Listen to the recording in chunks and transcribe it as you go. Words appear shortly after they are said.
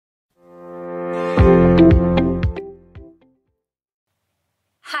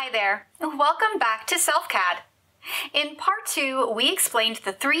Hi there, welcome back to SelfCAD. In part 2, we explained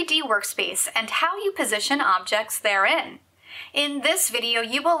the 3D workspace and how you position objects therein. In this video,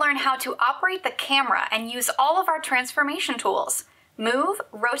 you will learn how to operate the camera and use all of our transformation tools: move,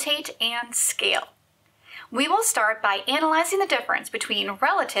 rotate, and scale. We will start by analyzing the difference between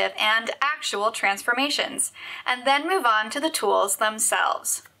relative and actual transformations, and then move on to the tools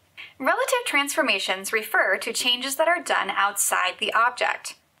themselves. Relative transformations refer to changes that are done outside the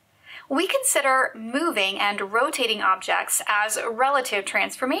object. We consider moving and rotating objects as relative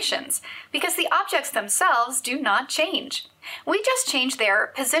transformations because the objects themselves do not change. We just change their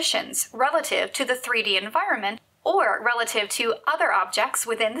positions relative to the 3D environment or relative to other objects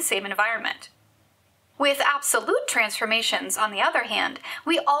within the same environment. With absolute transformations, on the other hand,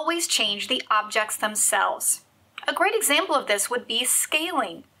 we always change the objects themselves. A great example of this would be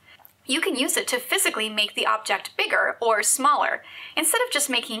scaling. You can use it to physically make the object bigger or smaller, instead of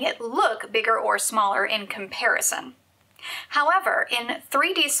just making it look bigger or smaller in comparison. However, in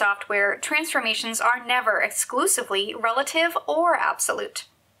 3D software, transformations are never exclusively relative or absolute.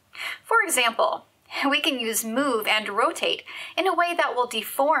 For example, we can use move and rotate in a way that will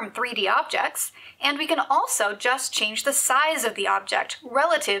deform 3D objects, and we can also just change the size of the object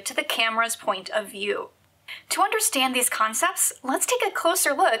relative to the camera's point of view. To understand these concepts, let's take a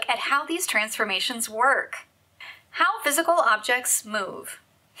closer look at how these transformations work. How physical objects move.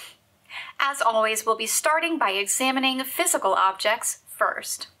 As always, we'll be starting by examining physical objects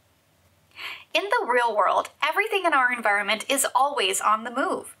first. In the real world, everything in our environment is always on the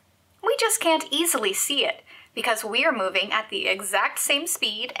move. We just can't easily see it because we are moving at the exact same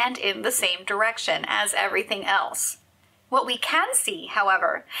speed and in the same direction as everything else. What we can see,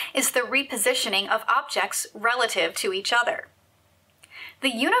 however, is the repositioning of objects relative to each other. The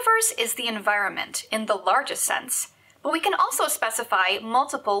universe is the environment in the largest sense, but we can also specify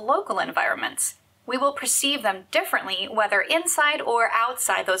multiple local environments. We will perceive them differently whether inside or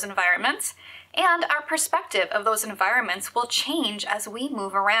outside those environments, and our perspective of those environments will change as we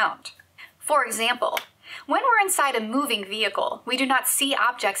move around. For example, when we're inside a moving vehicle, we do not see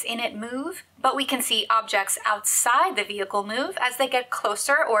objects in it move, but we can see objects outside the vehicle move as they get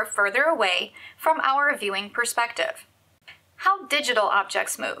closer or further away from our viewing perspective. How digital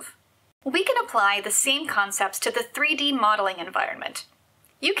objects move. We can apply the same concepts to the 3D modeling environment.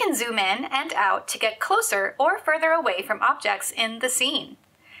 You can zoom in and out to get closer or further away from objects in the scene.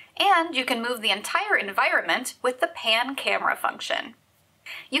 And you can move the entire environment with the pan camera function.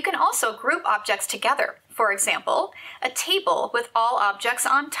 You can also group objects together, for example, a table with all objects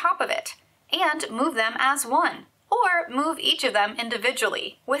on top of it, and move them as one, or move each of them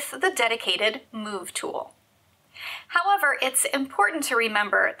individually with the dedicated Move tool. However, it's important to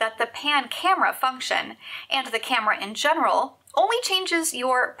remember that the pan camera function and the camera in general only changes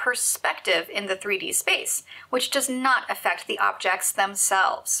your perspective in the 3D space, which does not affect the objects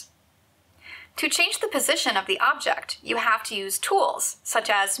themselves. To change the position of the object, you have to use tools, such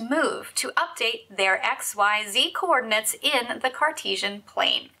as Move, to update their X, Y, Z coordinates in the Cartesian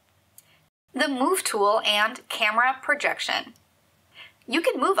plane. The Move tool and Camera Projection. You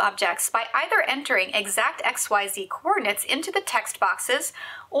can move objects by either entering exact XYZ coordinates into the text boxes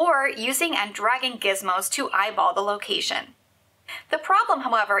or using and dragging gizmos to eyeball the location. The problem,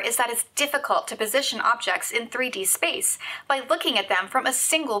 however, is that it's difficult to position objects in 3D space by looking at them from a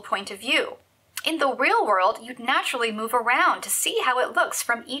single point of view. In the real world, you'd naturally move around to see how it looks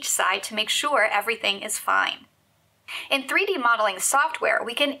from each side to make sure everything is fine. In 3D modeling software,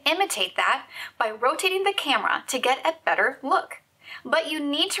 we can imitate that by rotating the camera to get a better look. But you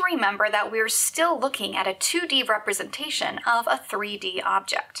need to remember that we're still looking at a 2D representation of a 3D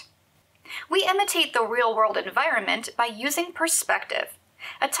object. We imitate the real-world environment by using perspective,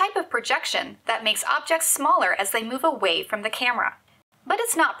 a type of projection that makes objects smaller as they move away from the camera. But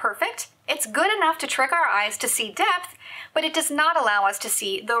it's not perfect. It's good enough to trick our eyes to see depth, but it does not allow us to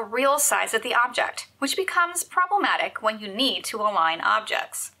see the real size of the object, which becomes problematic when you need to align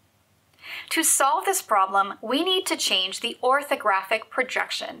objects. To solve this problem, we need to change the orthographic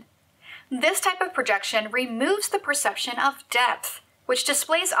projection. This type of projection removes the perception of depth, which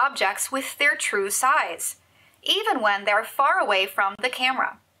displays objects with their true size, even when they're far away from the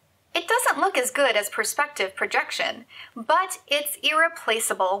camera. It doesn't look as good as perspective projection, but it's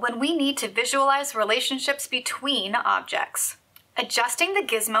irreplaceable when we need to visualize relationships between objects. Adjusting the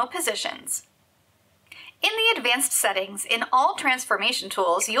gizmo positions. In the advanced settings in all transformation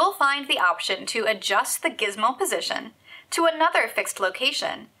tools, you'll find the option to adjust the gizmo position to another fixed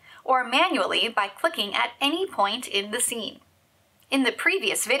location, or manually by clicking at any point in the scene. In the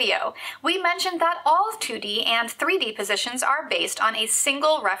previous video, we mentioned that all 2D and 3D positions are based on a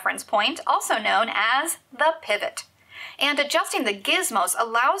single reference point, also known as the pivot. And adjusting the gizmos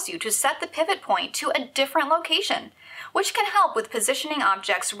allows you to set the pivot point to a different location, which can help with positioning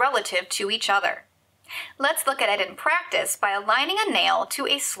objects relative to each other. Let's look at it in practice by aligning a nail to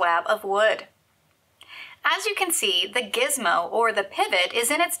a slab of wood. As you can see, the gizmo, or the pivot,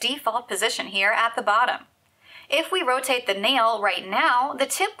 is in its default position here at the bottom. If we rotate the nail right now, the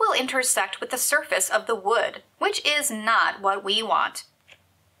tip will intersect with the surface of the wood, which is not what we want.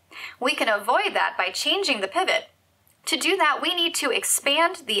 We can avoid that by changing the pivot. To do that, we need to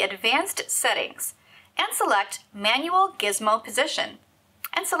expand the Advanced Settings and select Manual Gizmo Position,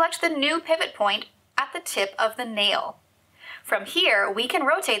 and select the new pivot point at the tip of the nail. From here, we can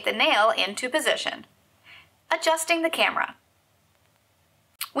rotate the nail into position. Adjusting the camera.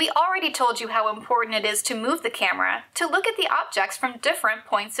 We already told you how important it is to move the camera to look at the objects from different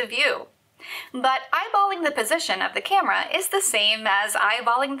points of view. But eyeballing the position of the camera is the same as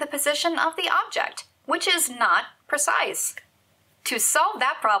eyeballing the position of the object, which is not precise. To solve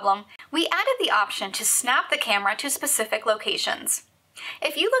that problem, we added the option to snap the camera to specific locations.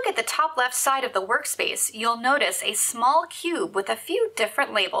 If you look at the top left side of the workspace, you'll notice a small cube with a few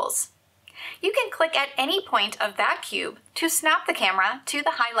different labels. You can click at any point of that cube to snap the camera to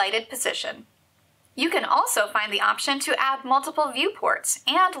the highlighted position. You can also find the option to add multiple viewports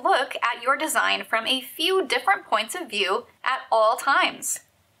and look at your design from a few different points of view at all times.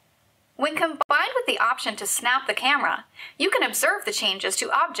 When combined with the option to snap the camera, you can observe the changes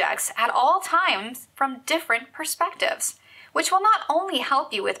to objects at all times from different perspectives, which will not only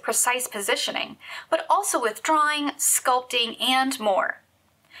help you with precise positioning, but also with drawing, sculpting, and more.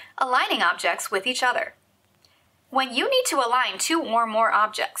 Aligning objects with each other. When you need to align two or more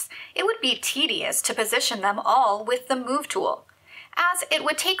objects, it would be tedious to position them all with the Move tool, as it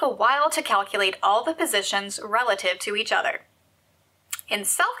would take a while to calculate all the positions relative to each other. In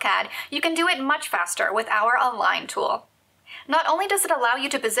SelfCAD, you can do it much faster with our Align tool. Not only does it allow you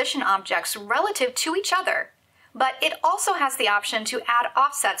to position objects relative to each other, but it also has the option to add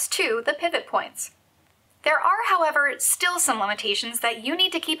offsets to the pivot points. There are, however, still some limitations that you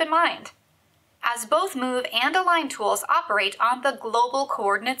need to keep in mind, as both Move and Align tools operate on the global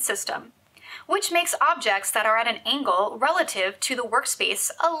coordinate system, which makes objects that are at an angle relative to the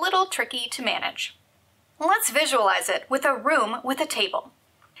workspace a little tricky to manage. Let's visualize it with a room with a table.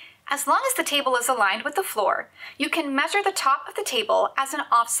 As long as the table is aligned with the floor, you can measure the top of the table as an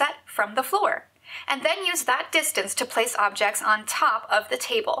offset from the floor, and then use that distance to place objects on top of the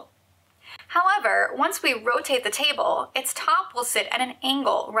table. However, once we rotate the table, its top will sit at an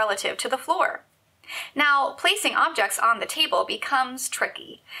angle relative to the floor. Now, placing objects on the table becomes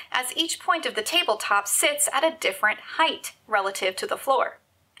tricky, as each point of the tabletop sits at a different height relative to the floor.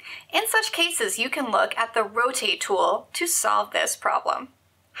 In such cases, you can look at the Rotate tool to solve this problem.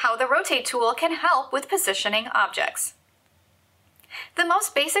 How the Rotate tool can help with positioning objects. The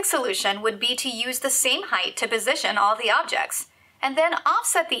most basic solution would be to use the same height to position all the objects, and then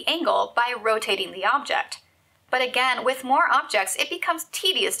offset the angle by rotating the object. But again, with more objects, it becomes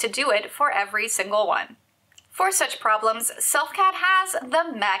tedious to do it for every single one. For such problems, SelfCAD has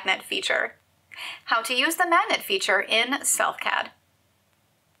the Magnet feature. How to use the Magnet feature in SelfCAD.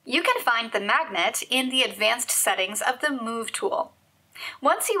 You can find the magnet in the Advanced Settings of the Move tool.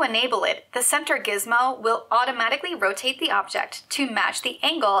 Once you enable it, the center gizmo will automatically rotate the object to match the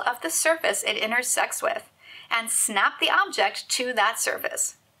angle of the surface it intersects with, and snap the object to that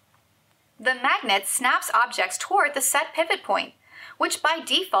surface. The magnet snaps objects toward the set pivot point, which by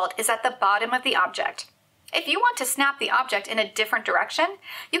default is at the bottom of the object. If you want to snap the object in a different direction,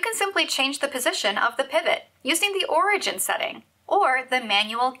 you can simply change the position of the pivot using the Origin setting or the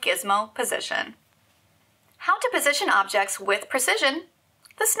Manual Gizmo Position. How to position objects with precision?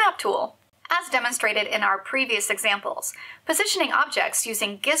 The Snap tool. As demonstrated in our previous examples, positioning objects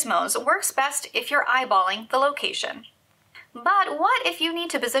using gizmos works best if you're eyeballing the location. But what if you need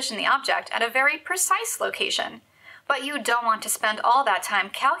to position the object at a very precise location, but you don't want to spend all that time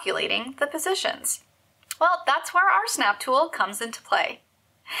calculating the positions? Well, that's where our Snap tool comes into play.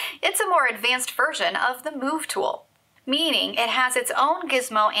 It's a more advanced version of the Move tool, meaning it has its own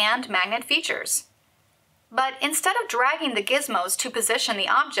gizmo and magnet features. But instead of dragging the gizmos to position the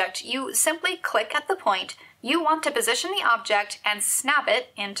object, you simply click at the point you want to position the object and snap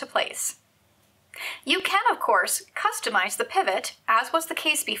it into place. You can, of course, customize the pivot, as was the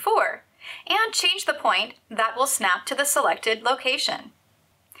case before, and change the point that will snap to the selected location.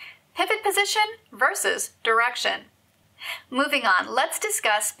 Pivot position versus direction. Moving on, let's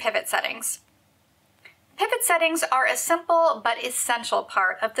discuss pivot settings. Pivot settings are a simple but essential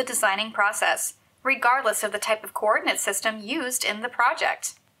part of the designing process, regardless of the type of coordinate system used in the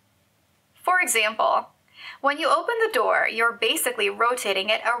project. For example, when you open the door, you're basically rotating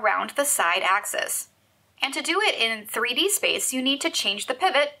it around the side axis. And to do it in 3D space, you need to change the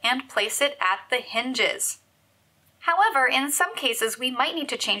pivot and place it at the hinges. However, in some cases, we might need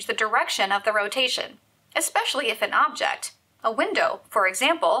to change the direction of the rotation, especially if an object, a window, for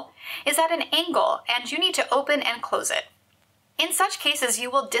example, is at an angle and you need to open and close it. In such cases, you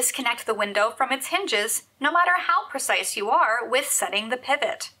will disconnect the window from its hinges, no matter how precise you are with setting the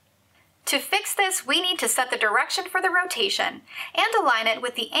pivot. To fix this, we need to set the direction for the rotation and align it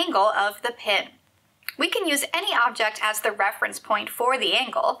with the angle of the pin. We can use any object as the reference point for the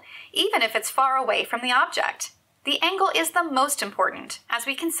angle, even if it's far away from the object. The angle is the most important, as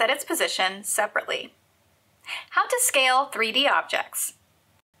we can set its position separately. How to scale 3D objects.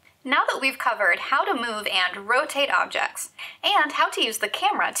 Now that we've covered how to move and rotate objects, and how to use the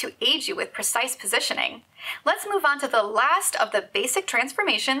camera to aid you with precise positioning, let's move on to the last of the basic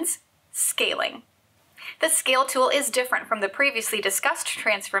transformations, scaling. The scale tool is different from the previously discussed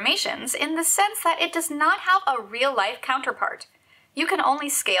transformations in the sense that it does not have a real-life counterpart. You can only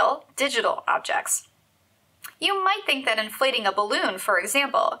scale digital objects. You might think that inflating a balloon, for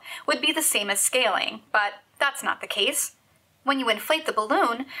example, would be the same as scaling, but that's not the case. When you inflate the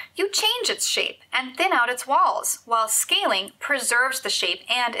balloon, you change its shape and thin out its walls, while scaling preserves the shape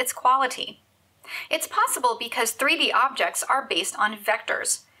and its quality. It's possible because 3D objects are based on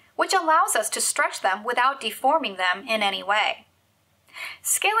vectors, which allows us to stretch them without deforming them in any way.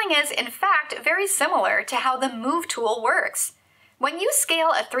 Scaling is, in fact, very similar to how the Move tool works. When you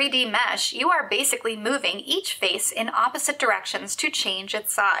scale a 3D mesh, you are basically moving each face in opposite directions to change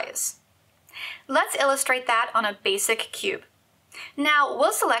its size. Let's illustrate that on a basic cube. Now,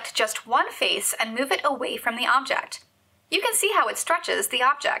 we'll select just one face and move it away from the object. You can see how it stretches the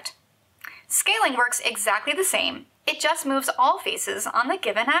object. Scaling works exactly the same. It just moves all faces on the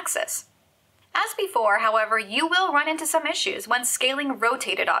given axis. As before, however, you will run into some issues when scaling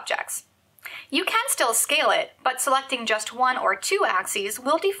rotated objects. You can still scale it, but selecting just one or two axes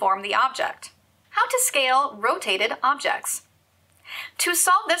will deform the object. How to scale rotated objects. To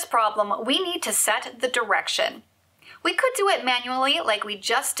solve this problem, we need to set the direction. We could do it manually like we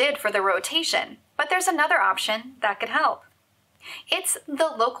just did for the rotation, but there's another option that could help. It's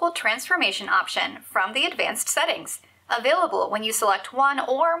the local transformation option from the advanced settings, available when you select one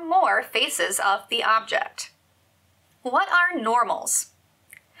or more faces of the object. What are normals?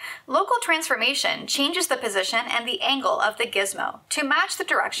 Local transformation changes the position and the angle of the gizmo to match the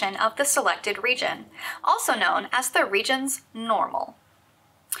direction of the selected region, also known as the region's normal.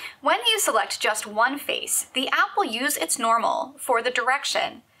 When you select just one face, the app will use its normal for the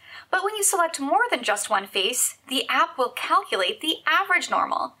direction. But when you select more than just one face, the app will calculate the average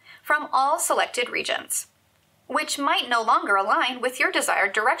normal from all selected regions, which might no longer align with your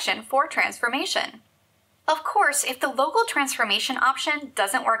desired direction for transformation. Of course, if the local transformation option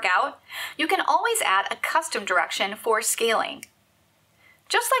doesn't work out, you can always add a custom direction for scaling.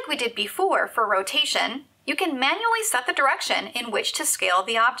 Just like we did before for rotation, you can manually set the direction in which to scale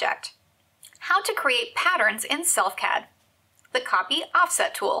the object. How to create patterns in SelfCAD. The Copy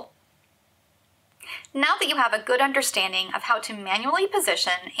Offset tool. Now that you have a good understanding of how to manually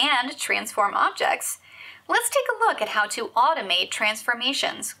position and transform objects, let's take a look at how to automate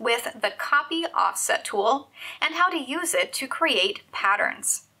transformations with the Copy Offset tool and how to use it to create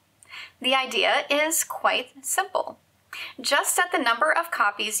patterns. The idea is quite simple. Just set the number of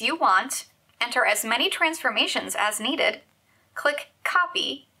copies you want, enter as many transformations as needed, click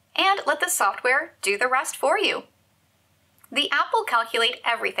Copy, and let the software do the rest for you. The app will calculate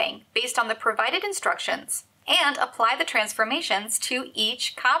everything based on the provided instructions and apply the transformations to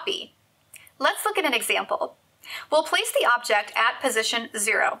each copy. Let's look at an example. We'll place the object at position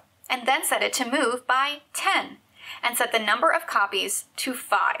 0 and then set it to move by 10 and set the number of copies to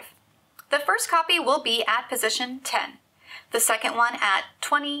 5. The first copy will be at position 10, the second one at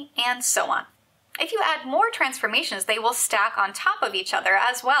 20, and so on. If you add more transformations, they will stack on top of each other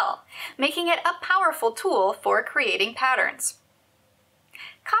as well, making it a powerful tool for creating patterns.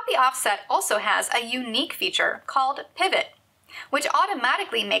 Copy Offset also has a unique feature called Pivot, which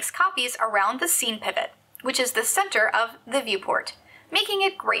automatically makes copies around the scene pivot, which is the center of the viewport, making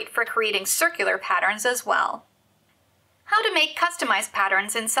it great for creating circular patterns as well. How to make customized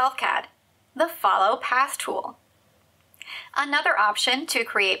patterns in SelfCAD. The Follow Path tool. Another option to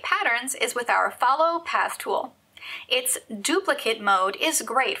create patterns is with our Follow Path tool. Its duplicate mode is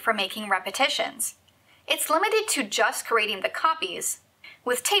great for making repetitions. It's limited to just creating the copies,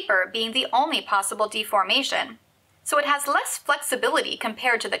 with taper being the only possible deformation. So it has less flexibility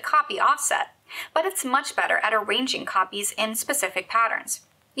compared to the copy offset, but it's much better at arranging copies in specific patterns.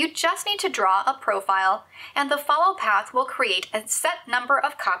 You just need to draw a profile, and the follow path will create a set number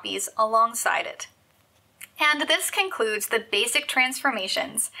of copies alongside it. And this concludes the basic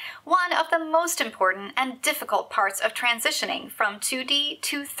transformations, one of the most important and difficult parts of transitioning from 2D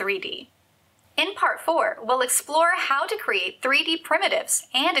to 3D. In Part 4, we'll explore how to create 3D primitives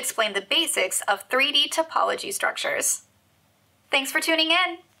and explain the basics of 3D topology structures. Thanks for tuning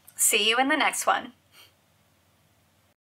in. See you in the next one.